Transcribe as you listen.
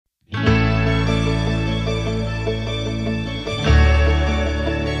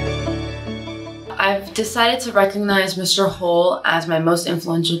decided to recognize Mr. Hole as my most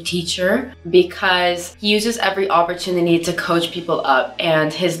influential teacher because he uses every opportunity to coach people up,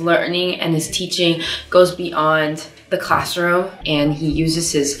 and his learning and his teaching goes beyond the classroom, and he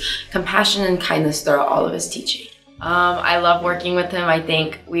uses his compassion and kindness throughout all of his teaching. I love working with him. I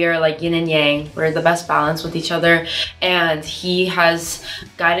think we are like yin and yang. We're the best balance with each other, and he has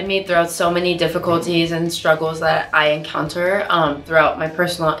guided me throughout so many difficulties and struggles that I encounter throughout my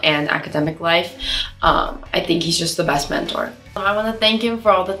personal and academic life. I think he's just the best mentor. I want to thank him for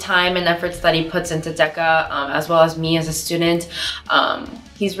all the time and efforts that he puts into DECA, as well as me as a student.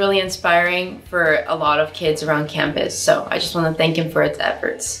 He's really inspiring for a lot of kids around campus, so I just want to thank him for his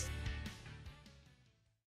efforts.